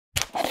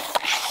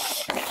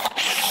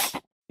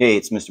Hey,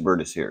 it's Mr.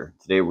 Berdis here.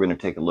 Today we're going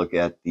to take a look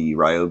at the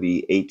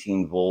Ryobi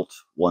 18 volt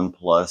 1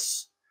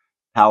 Plus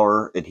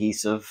power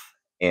adhesive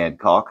and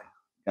caulk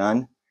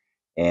gun.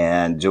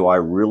 And do I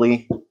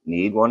really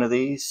need one of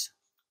these?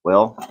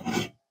 Well,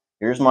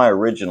 here's my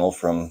original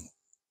from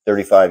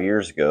 35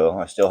 years ago.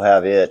 I still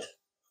have it.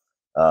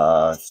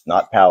 It's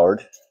not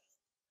powered,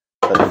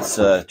 but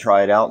let's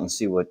try it out and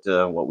see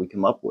what we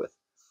come up with.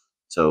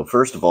 So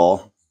first of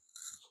all,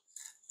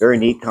 very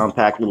neat,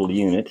 compact little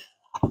unit.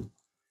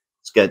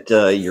 It's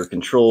got your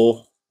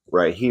control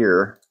right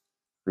here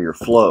for your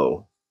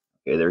flow.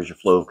 Okay, there's your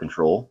flow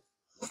control.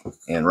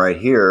 And right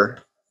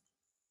here,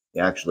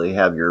 you actually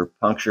have your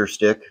puncture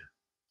stick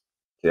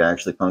to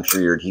actually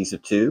puncture your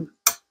adhesive tube.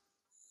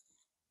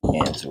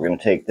 And so we're going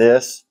to take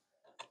this,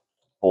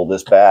 pull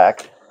this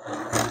back,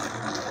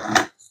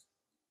 and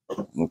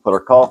we put our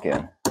caulk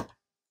in.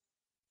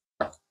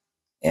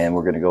 And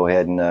we're going to go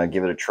ahead and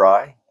give it a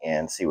try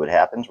and see what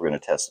happens. We're going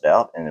to test it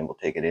out, and then we'll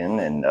take it in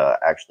and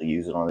actually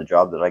use it on the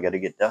job that I got to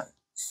get done.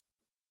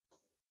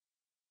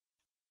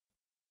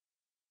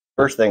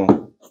 First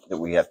thing that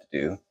we have to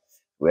do,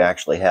 we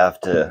actually have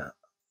to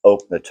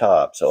open the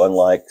top. So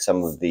unlike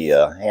some of the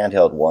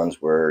handheld ones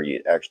where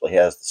it actually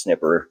has the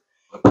snipper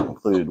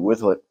included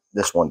with it,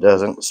 this one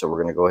doesn't. So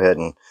we're going to go ahead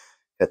and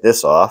cut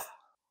this off.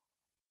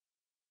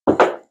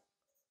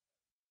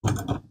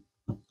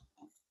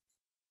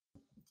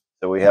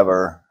 So we have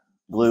our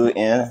glue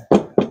in,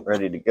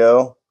 ready to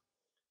go.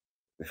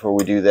 Before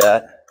we do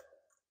that,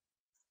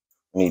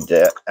 we need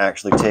to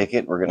actually take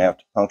it. We're going to have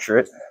to puncture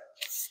it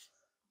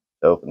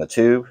to open the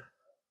tube.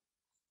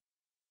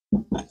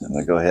 So I'm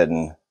going to go ahead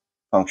and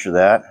puncture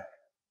that.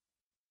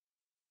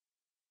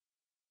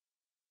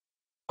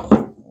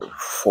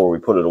 Before we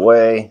put it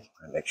away,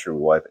 make sure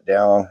we wipe it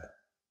down,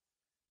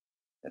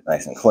 get it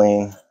nice and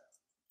clean.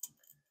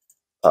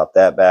 Pop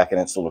that back in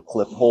its little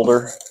clip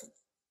holder.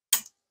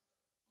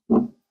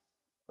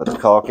 Put the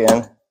caulk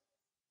in.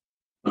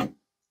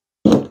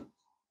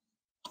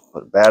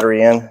 Put a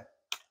battery in.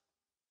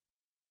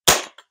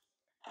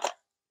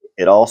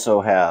 It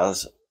also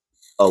has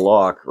a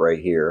lock right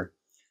here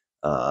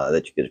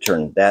that you get to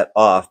turn that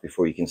off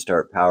before you can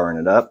start powering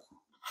it up.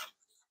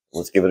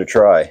 Let's give it a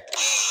try.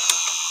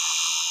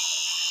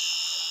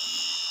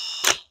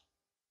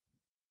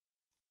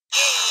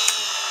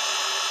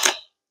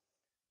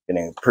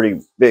 Getting a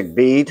pretty big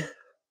bead.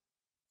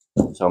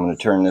 So I'm going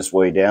to turn this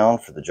way down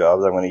for the job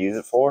that I'm going to use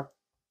it for.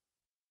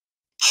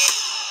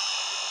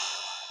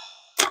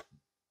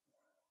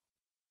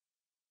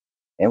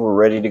 And we're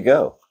ready to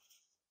go.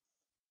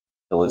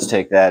 So let's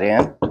take that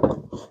in.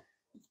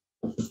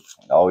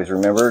 And always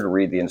remember to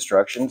read the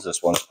instructions.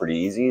 This one's pretty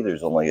easy.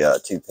 There's only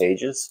 2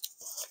 pages.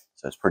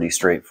 So it's pretty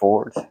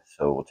straightforward.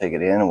 So we'll take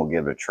it in and we'll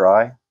give it a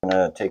try. I'm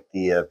going to take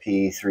the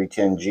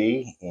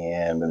P310G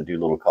and I'm going to do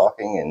a little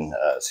caulking and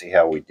see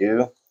how we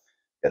do.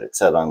 Got it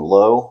set on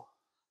low.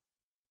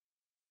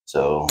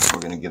 So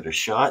we're going to give it a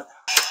shot.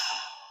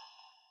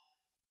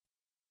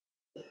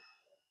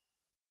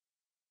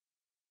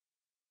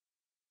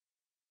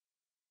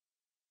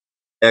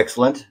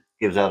 Excellent.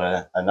 Gives out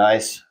a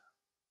nice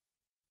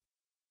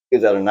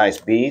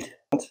bead.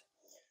 The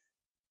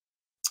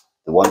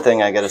one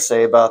thing I got to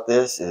say about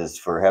this is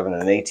for having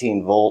an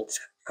 18 volt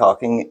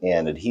caulking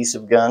and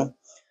adhesive gun,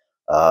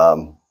 I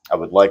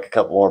would like a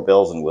couple more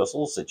bells and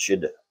whistles. It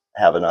should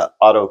have an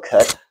auto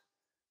cut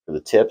for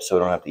the tip, so I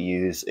don't have to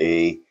use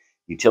a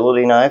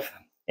utility knife.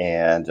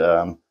 And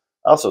I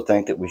also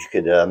think that we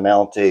could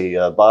mount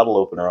a bottle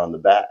opener on the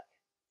back.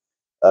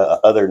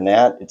 Other than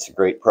that, it's a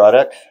great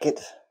product.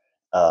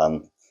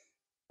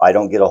 I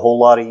don't get a whole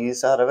lot of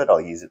use out of it. I'll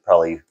use it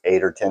probably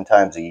 8 or 10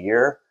 times a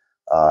year.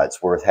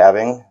 It's worth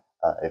having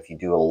if you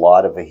do a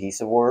lot of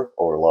adhesive work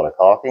or a lot of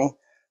caulking.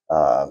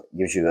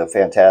 Gives you a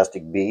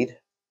fantastic bead.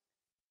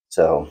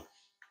 So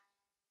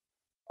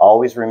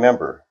always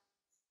remember,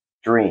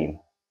 dream,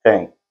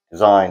 think,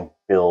 design,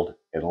 build,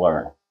 and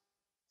learn.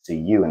 See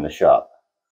you in the shop.